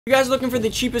If you guys are looking for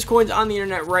the cheapest coins on the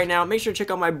internet right now, make sure to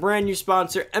check out my brand new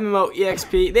sponsor,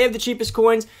 MMOEXP. They have the cheapest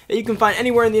coins that you can find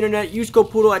anywhere on the internet. Use code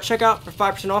Poodle at checkout for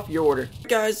 5% off your order.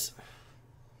 Guys,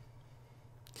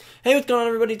 hey, what's going on,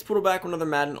 everybody? It's Poodle back with another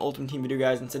Madden Ultimate Team video,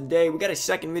 guys. And today we got a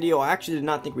second video. I actually did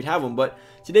not think we'd have one, but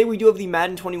today we do have the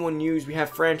Madden 21 news. We have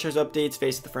franchise updates,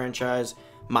 face of the franchise,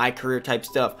 my career type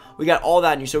stuff. We got all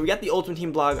that new. So we got the Ultimate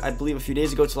Team blog, I believe, a few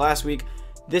days ago to last week.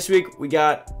 This week we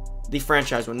got the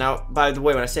franchise one. Now, by the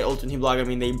way, when I say Ultimate Team blog, I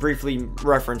mean they briefly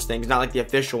reference things, not like the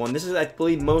official one. This is, I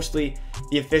believe, mostly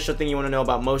the official thing you want to know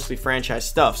about, mostly franchise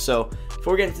stuff. So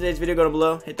before we get into today's video, go down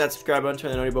below, hit that subscribe button,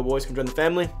 turn the notification bell, boys, come join the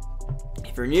family.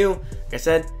 If you're new, like I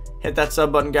said, hit that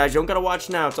sub button, guys. You don't gotta watch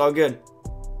now, it's all good.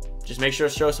 Just make sure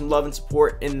to show some love and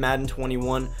support in Madden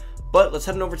 21. But let's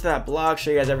head on over to that blog,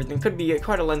 show you guys everything. Could be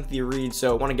quite a lengthy read,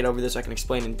 so I want to get over this so I can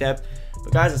explain in depth.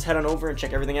 But guys, let's head on over and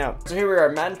check everything out. So here we are,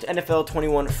 Madden NFL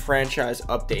 21 franchise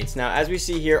updates. Now, as we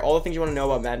see here, all the things you want to know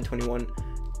about Madden 21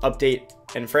 update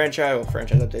and franchise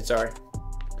update, sorry.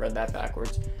 Read that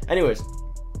backwards. Anyways,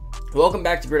 welcome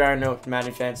back to Gridiron Note,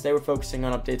 Madden fans. Today we're focusing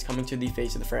on updates coming to the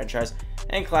face of the franchise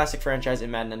and classic franchise in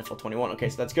Madden NFL 21. Okay,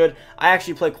 so that's good. I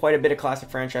actually play quite a bit of classic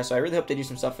franchise, so I really hope they do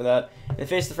some stuff for that. In the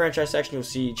face of the franchise section, you'll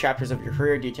see chapters of your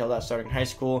career detailed out starting in high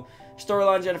school,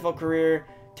 storylines, NFL career.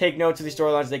 Take notes of these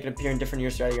storylines. They can appear in different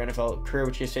years throughout your NFL career,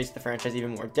 which gives face of the franchise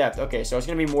even more depth. Okay, so it's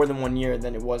going to be more than 1 year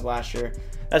than it was last year.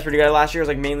 That's pretty good. Last year was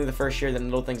like mainly the first year, then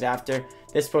little things after.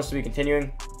 This is supposed to be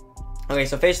continuing. Okay,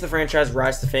 so face of the franchise,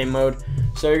 rise to fame mode.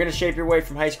 So you're going to shape your way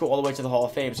from high school all the way to the Hall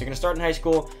of Fame. So you're going to start in high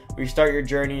school. Where you start your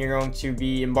journey, you're going to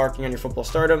be embarking on your football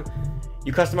stardom.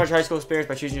 You customize your high school experience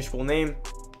by choosing your school name,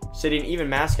 city, and even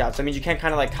mascots. That means you can't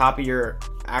kind of like copy your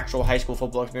actual high school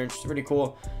football experience, which is pretty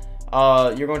cool.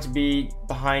 You're going to be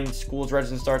behind school's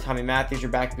resident star Tommy Matthews. Your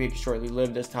backup is shortly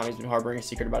lived, as Tommy's been harboring a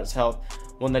secret about his health,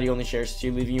 one that he only shares to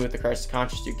you, leaving you with the crisis of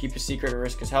conscience. Do you keep his secret and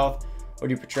risk his health, or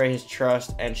do you betray his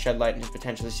trust and shed light on his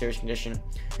potentially serious condition?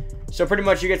 So pretty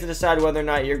much you get to decide whether or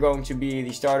not you're going to be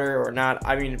the starter or not.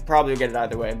 I mean, probably you'll get it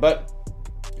either way, but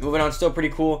moving on, still pretty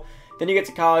cool. Then you get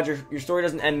to college. Your story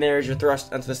doesn't end there as you're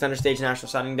thrust onto the center stage National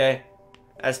Signing Day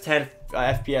as 10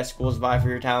 FBS schools vie for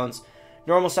your talents.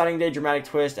 Normal signing day, dramatic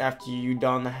twist after you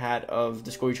don the hat of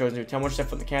the school you chose to attend. Once you step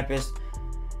foot on the campus,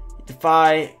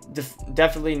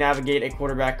 definitely navigate a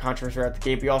quarterback controversy right at the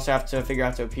gate. But you also have to figure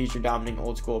out how to appease your dominating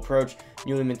old school approach.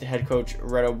 Newly minted head coach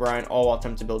Red O'Brien, all while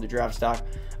attempting to build your draft stock.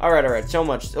 All right, so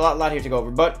much, a lot here to go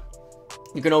over. But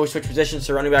you can always switch positions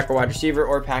to running back or wide receiver,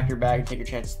 or pack your bag and take your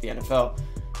chances to the NFL.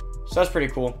 So that's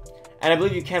pretty cool. And I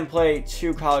believe you can play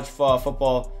 2 college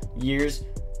football years.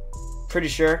 Pretty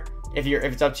sure. If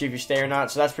it's up to you if you stay or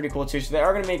not. So that's pretty cool too. So they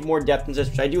are going to make more depth in this,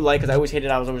 which I do like, because I always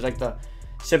hated I was always like the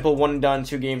simple one and done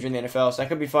 2 games in the NFL. So that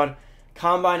could be fun.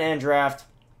 Combine and draft.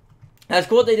 That's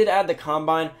cool that they did add the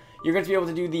combine. You're going to be able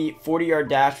to do the 40-yard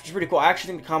dash, which is pretty cool. I actually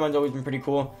think the combine's always been pretty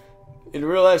cool in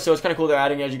real life. So it's kind of cool they're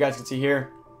adding it, as you guys can see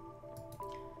here.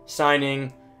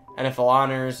 Signing, NFL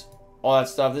honors, all that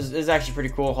stuff. This is actually pretty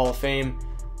cool. Hall of Fame.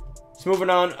 So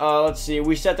moving on, let's see.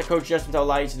 We set the coach adjustment to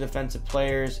allow you to defensive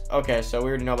players. Okay, so we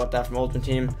already know about that from Ultimate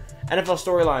Team. NFL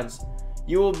storylines.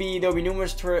 There'll be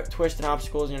numerous twists and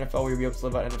obstacles in the NFL where you'll be able to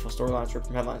live out NFL storylines ripped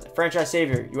from headlines. Franchise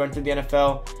savior. You entered the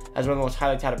NFL as one of the most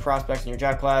highly touted prospects in your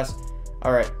draft class.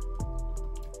 All right.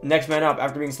 Next man up.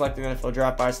 After being selected in the NFL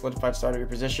draft by a solidified starter of your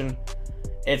position,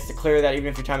 it's clear that even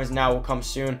if your time is now, it will come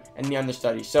soon, and the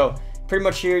understudy. So pretty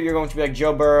much here, you're going to be like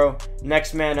Joe Burrow.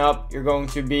 Next man up, you're going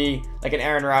to be like an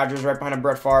Aaron Rodgers right behind a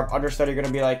Brett Favre. Understudy, you're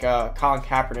going to be like Colin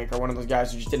Kaepernick, or one of those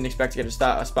guys who just didn't expect to get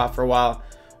a spot for a while.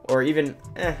 Or even,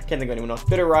 I can't think of anyone else.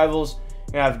 Bitter rivals.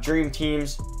 You have dream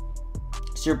teams,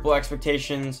 Super Bowl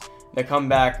expectations, the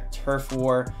comeback, turf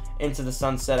war, into the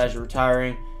sunset as you're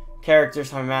retiring. Characters,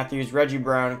 Tommy Matthews, Reggie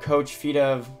Brown, Coach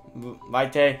Fita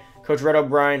Vite, Coach Red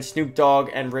O'Brien, Snoop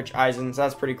Dogg, and Rich Eisen. So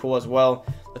that's pretty cool as well.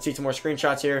 Let's see some more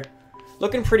screenshots here.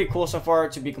 Looking pretty cool so far,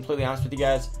 to be completely honest with you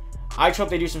guys. I just hope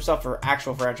they do some stuff for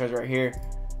actual franchise right here.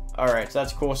 Alright, so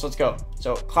that's cool. So let's go.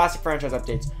 So, classic franchise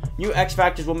updates. New X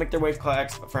Factors will make their way to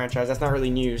X franchise. That's not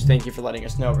really news. Thank you for letting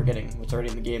us know. We're getting what's already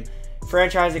in the game.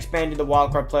 Franchise expanded the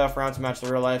wildcard playoff round to match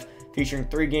the real life, featuring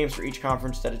 3 games for each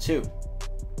conference instead of 2.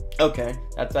 Okay,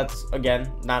 that's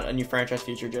again, not a new franchise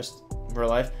feature, just real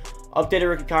life. Updated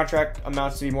rookie contract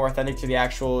amounts to be more authentic to the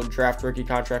actual draft rookie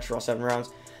contracts for all 7 rounds.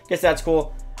 Guess that's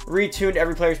cool. Retuned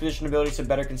every player's position ability to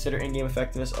better consider in-game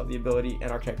effectiveness of the ability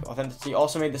and archetypal authenticity.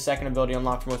 Also made the second ability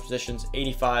unlocked for most positions.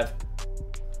 85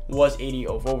 was 80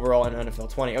 overall in NFL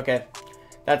 20. Okay,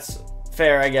 that's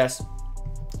fair, I guess.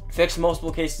 Fixed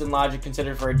multiple cases in logic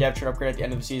considered for a depth chart upgrade at the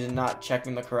end of the season, not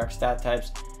checking the correct stat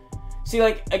types. See,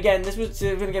 like, again, this was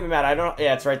gonna get me mad.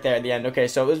 Yeah, it's right there at the end. Okay,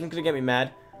 so this was gonna get me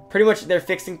mad. Pretty much they're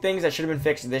fixing things that should have been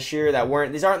fixed this year that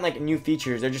weren't. These aren't like new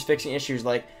features. They're just fixing issues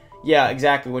like, yeah,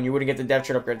 exactly, when you wouldn't get the depth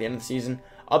chart upgrade at the end of the season.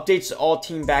 Updates to all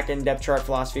team back-end depth chart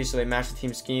philosophy so they match the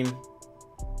team scheme.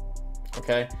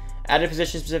 Okay. Added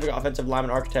position-specific offensive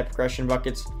lineman archetype progression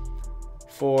buckets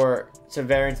for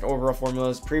variance and overall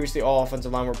formulas. Previously, all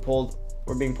offensive line were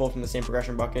being pulled from the same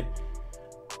progression bucket.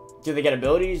 Do they get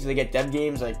abilities? Do they get dev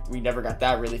games? Like, we never got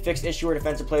that, really. Fixed issue or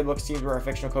defensive playbooks. Teams where our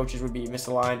fictional coaches would be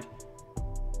misaligned.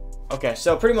 Okay,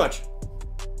 so pretty much.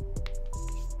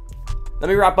 Let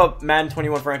me wrap up Madden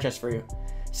 21 franchise for you.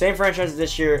 Same franchise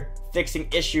this year. Fixing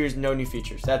issues, no new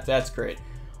features. That's great.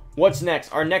 What's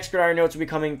next? Our next Gridiron Notes will be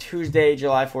coming Tuesday,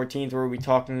 July 14th, where we'll be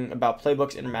talking about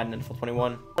playbooks in Madden NFL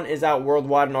 21. One is out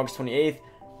worldwide on August 28th.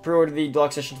 Pre-order the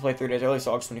deluxe edition to play 3 days early,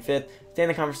 so August 25th. Stay in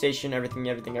the conversation,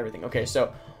 everything. Okay,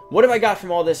 so what have I got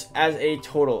from all this as a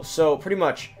total? So pretty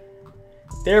much,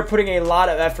 they're putting a lot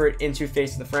of effort into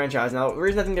Face of the franchise. Now, the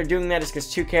reason I think they're doing that is because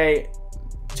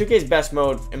 2K's best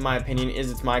mode, in my opinion,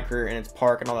 is its My Career and its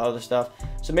Park and all that other stuff.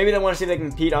 So maybe they want to see if they can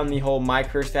compete on the whole My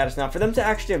Career status. Now, for them to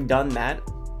actually have done that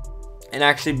and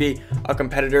actually be a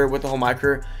competitor with the whole My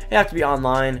Career, you have to be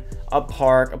online, a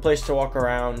park, a place to walk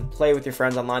around, play with your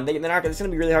friends online. It's going to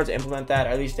be really hard to implement that. Or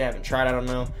at least they haven't tried, I don't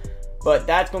know. But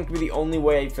that's going to be the only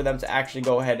way for them to actually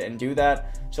go ahead and do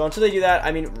that. So until they do that,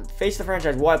 I mean, Face the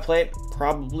franchise, will I play it?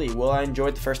 Probably. Will I enjoy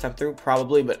it the first time through?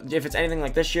 Probably. But if it's anything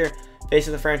like this year, Face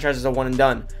of the franchise is a one and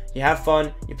done. You have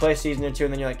fun, you play a season or two,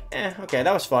 and then you're like, okay,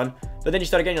 that was fun. But then you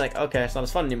start again, you're like, okay, it's not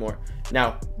as fun anymore.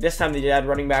 Now, this time they did add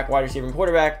running back, wide receiver, and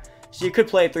quarterback. So you could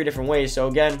play it 3 different ways. So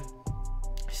again,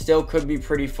 still could be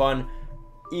pretty fun,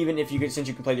 even if you could, since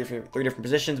you can play 3 different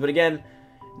positions. But again,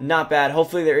 not bad.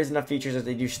 Hopefully there is enough features as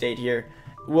they do state here.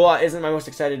 Isn't my most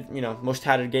excited, most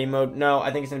touted game mode? No,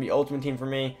 I think it's going to be Ultimate Team for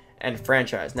me and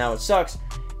franchise. Now, what sucks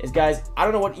is, guys, I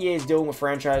don't know what EA is doing with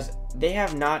franchise. They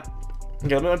have not.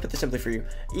 Okay, let me put this simply for you.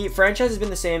 Franchise has been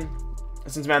the same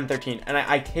since Madden 13, and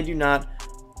I kid you not,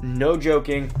 no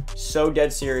joking, so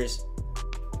dead serious.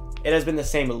 It has been the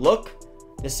same look,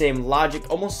 the same logic,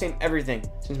 almost same everything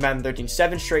since Madden 13.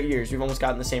 7 straight years, we've almost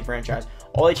gotten the same franchise.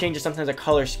 All they change is sometimes a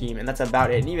color scheme, and that's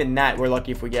about it. And even that, we're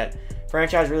lucky if we get.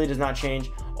 Franchise really does not change.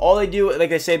 All they do,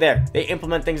 like they say there, they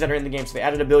implement things that are in the game. So they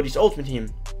added abilities to Ultimate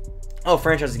Team. Oh,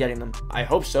 franchise is getting them. I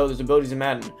hope so. There's abilities in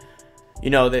Madden.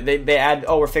 They add,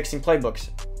 we're fixing playbooks.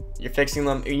 You're fixing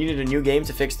them. You needed a new game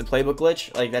to fix the playbook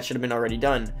glitch. Like, that should have been already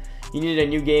done. You needed a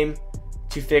new game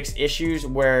to fix issues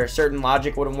where certain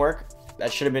logic wouldn't work.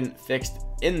 That should have been fixed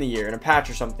in the year in a patch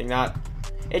or something.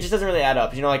 It just doesn't really add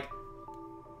up.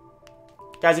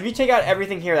 Guys, if you take out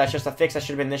everything here that's just a fix that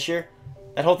should have been this year,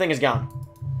 that whole thing is gone.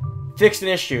 Fixed an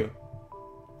issue.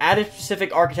 Added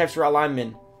specific archetypes for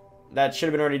alignment. That should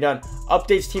have been already done.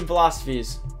 Updates team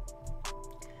philosophies.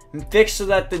 Fixed so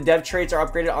that the dev traits are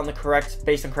upgraded on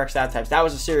based on correct stat types. That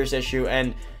was a serious issue,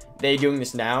 and they doing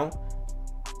this now.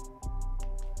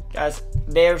 Guys,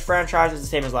 their franchise is the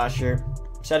same as last year.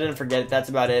 Set it and forget it. That's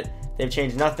about it. They've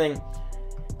changed nothing.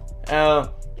 Am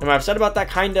I upset about that?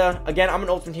 Kinda. Again, I'm an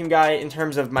Ultimate Team guy in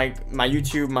terms of my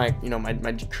YouTube, my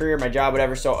career, my job,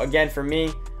 whatever. So again, for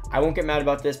me, I won't get mad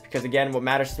about this because again, what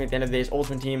matters to me at the end of the day is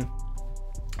Ultimate Team.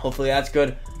 Hopefully that's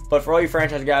good. But for all you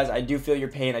franchise guys, I do feel your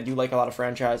pain. I do like a lot of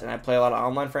franchise, and I play a lot of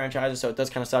online franchises, so it does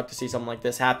kind of suck to see something like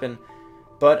this happen.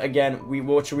 But again,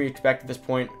 what should we expect at this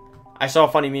point? I saw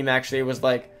a funny meme actually. It was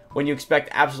like, when you expect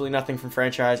absolutely nothing from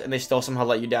franchise and they still somehow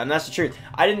let you down. And that's the truth.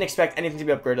 I didn't expect anything to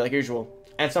be upgraded like usual.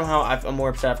 And somehow I'm more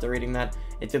upset after reading that.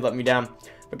 It did let me down.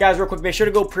 But guys, real quick, make sure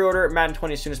to go pre-order Madden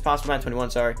 20 as soon as possible. Madden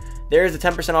 21, sorry. There is a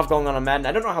 10% off going on Madden.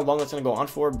 I don't know how long that's going to go on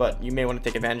for, but you may want to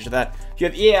take advantage of that. If you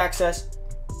have EA access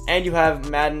and you have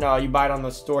Madden, you buy it on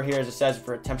the store here as it says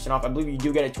for 10% off. I believe you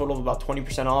do get a total of about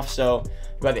 20% off. So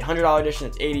you buy the $100 edition,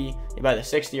 it's $80. You buy the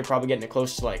 $60, you're probably getting it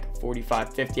close to like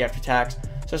 $45, $50 after tax.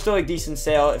 So still a decent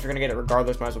sale. If you're going to get it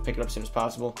regardless, might as well pick it up as soon as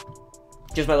possible.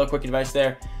 Just my little quick advice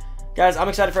there. Guys, I'm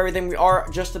excited for everything. We are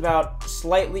just about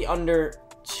slightly under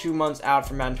 2 months out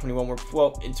from Madden 21.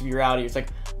 To be reality, it's like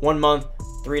 1 month,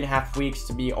 3.5 weeks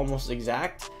to be almost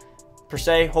exact, per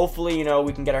se. Hopefully,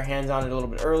 we can get our hands on it a little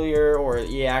bit earlier, or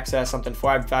EA access, something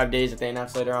 5 days that they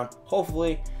announce later on.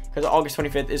 Hopefully, because August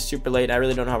 25th is super late. I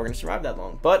really don't know how we're going to survive that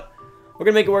long. But we're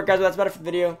going to make it work, guys. But that's about it for the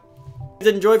video. If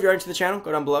you did enjoy, if you're into the channel,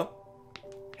 go down below.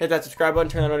 Hit that subscribe button,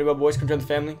 turn that notification bell, boys. Come join the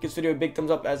family. Give this video a big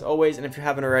thumbs up as always. And if you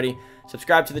haven't already,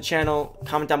 subscribe to the channel.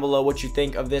 Comment down below what you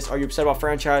think of this. Are you upset about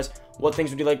franchise? What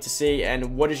things would you like to see?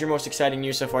 And what is your most exciting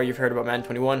news so far you've heard about Madden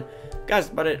 21? Guys, that's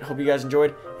about it. Hope you guys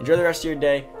enjoyed. Enjoy the rest of your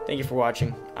day. Thank you for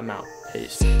watching. I'm out.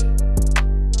 Peace.